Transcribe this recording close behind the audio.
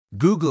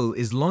Google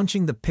is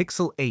launching the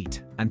Pixel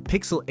 8 and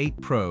Pixel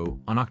 8 Pro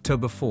on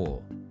October 4,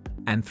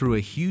 and through a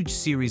huge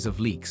series of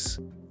leaks,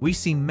 we've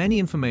seen many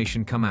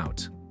information come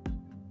out.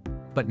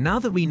 But now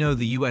that we know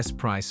the US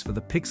price for the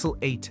Pixel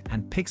 8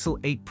 and Pixel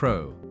 8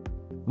 Pro,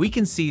 we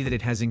can see that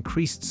it has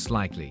increased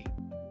slightly.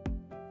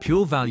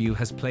 Pure value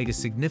has played a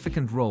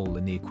significant role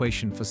in the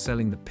equation for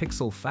selling the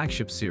Pixel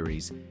flagship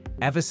series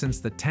ever since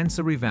the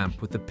Tensor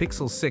revamp with the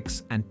Pixel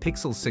 6 and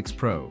Pixel 6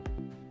 Pro.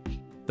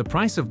 The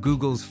price of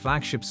Google's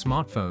flagship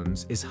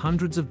smartphones is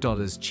hundreds of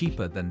dollars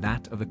cheaper than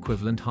that of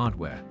equivalent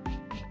hardware.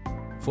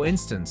 For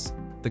instance,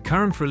 the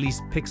current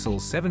released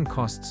Pixel 7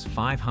 costs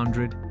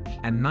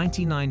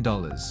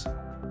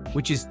 $599,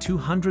 which is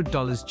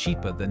 $200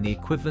 cheaper than the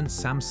equivalent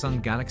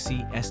Samsung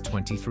Galaxy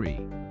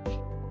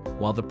S23.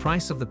 While the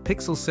price of the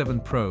Pixel 7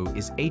 Pro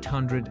is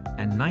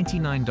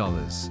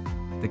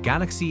 $899, the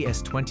Galaxy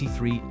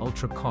S23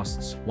 Ultra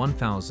costs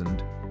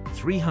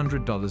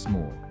 $1,300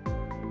 more.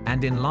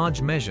 And in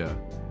large measure,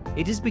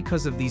 it is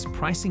because of these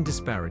pricing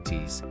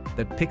disparities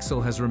that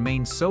Pixel has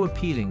remained so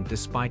appealing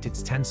despite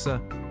its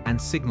tensor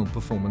and signal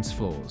performance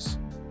flaws.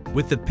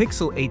 With the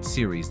Pixel 8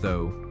 series,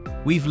 though,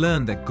 we've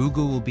learned that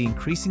Google will be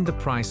increasing the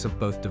price of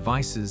both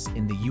devices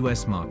in the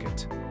US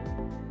market.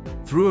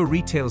 Through a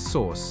retail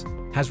source,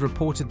 has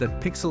reported that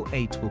Pixel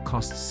 8 will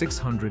cost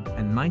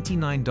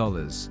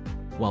 $699,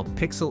 while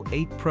Pixel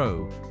 8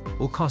 Pro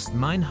will cost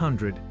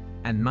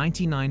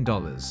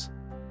 $999,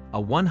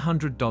 a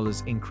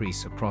 $100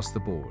 increase across the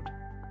board.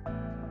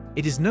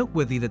 It is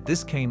noteworthy that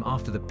this came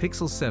after the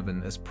Pixel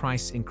 7's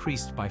price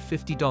increased by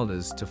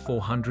 $50 to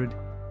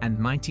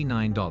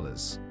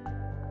 $499.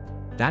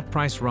 That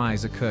price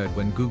rise occurred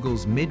when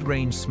Google's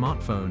mid-range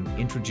smartphone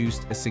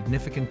introduced a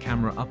significant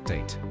camera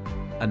update,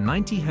 a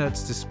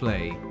 90Hz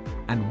display,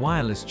 and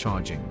wireless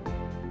charging,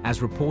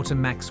 as reporter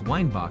Max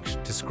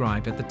Weinbach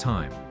described at the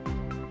time.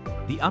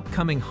 The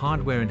upcoming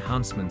hardware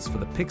enhancements for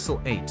the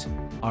Pixel 8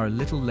 are a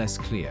little less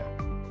clear.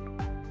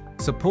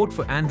 Support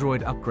for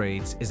Android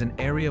upgrades is an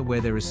area where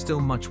there is still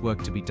much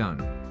work to be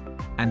done,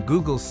 and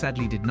Google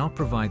sadly did not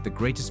provide the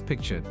greatest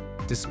picture,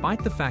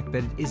 despite the fact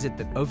that it is it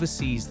that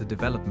oversees the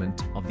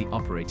development of the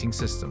operating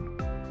system.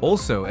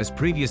 Also, as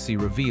previously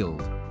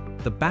revealed,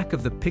 the back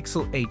of the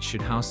Pixel 8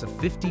 should house a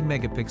 50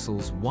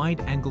 megapixels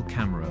wide-angle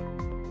camera,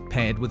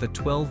 paired with a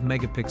 12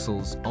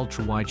 megapixels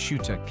ultra-wide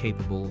shooter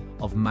capable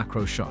of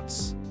macro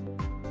shots.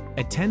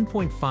 A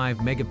 10.5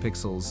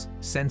 megapixels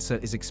sensor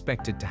is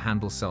expected to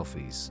handle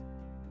selfies.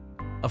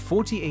 A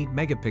 48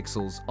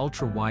 megapixels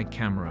ultra-wide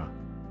camera,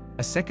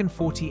 a second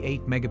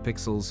 48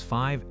 megapixels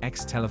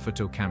 5x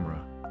telephoto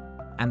camera,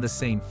 and the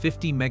same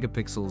 50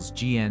 megapixels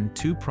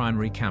GN2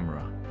 primary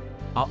camera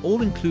are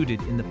all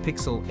included in the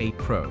Pixel 8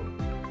 Pro.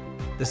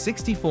 The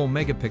 64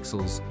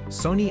 megapixels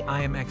Sony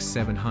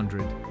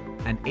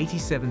IMX700 and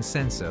 87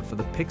 sensor for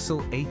the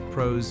Pixel 8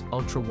 Pro's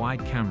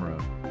ultra-wide camera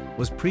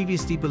was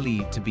previously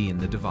believed to be in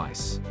the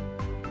device.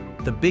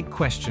 The big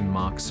question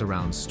mark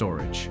surrounds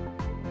storage.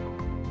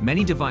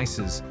 Many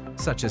devices,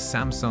 such as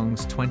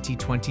Samsung's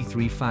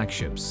 2023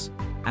 flagships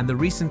and the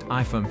recent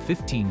iPhone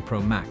 15 Pro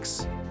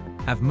Max,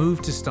 have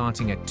moved to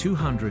starting at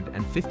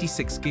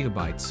 256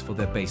 GB for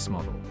their base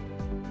model.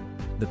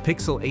 The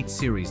Pixel 8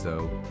 series,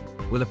 though,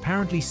 will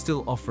apparently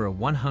still offer a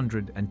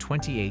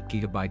 128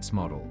 GB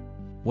model.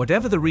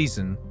 Whatever the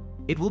reason,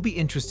 it will be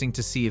interesting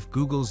to see if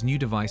Google's new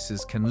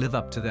devices can live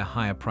up to their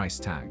higher price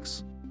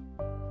tags.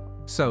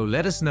 So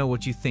let us know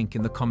what you think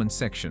in the comment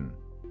section.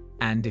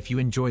 And if you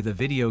enjoy the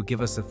video,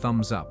 give us a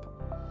thumbs up.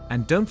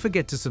 And don't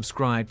forget to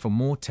subscribe for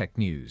more tech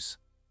news.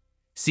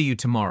 See you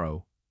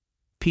tomorrow.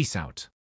 Peace out.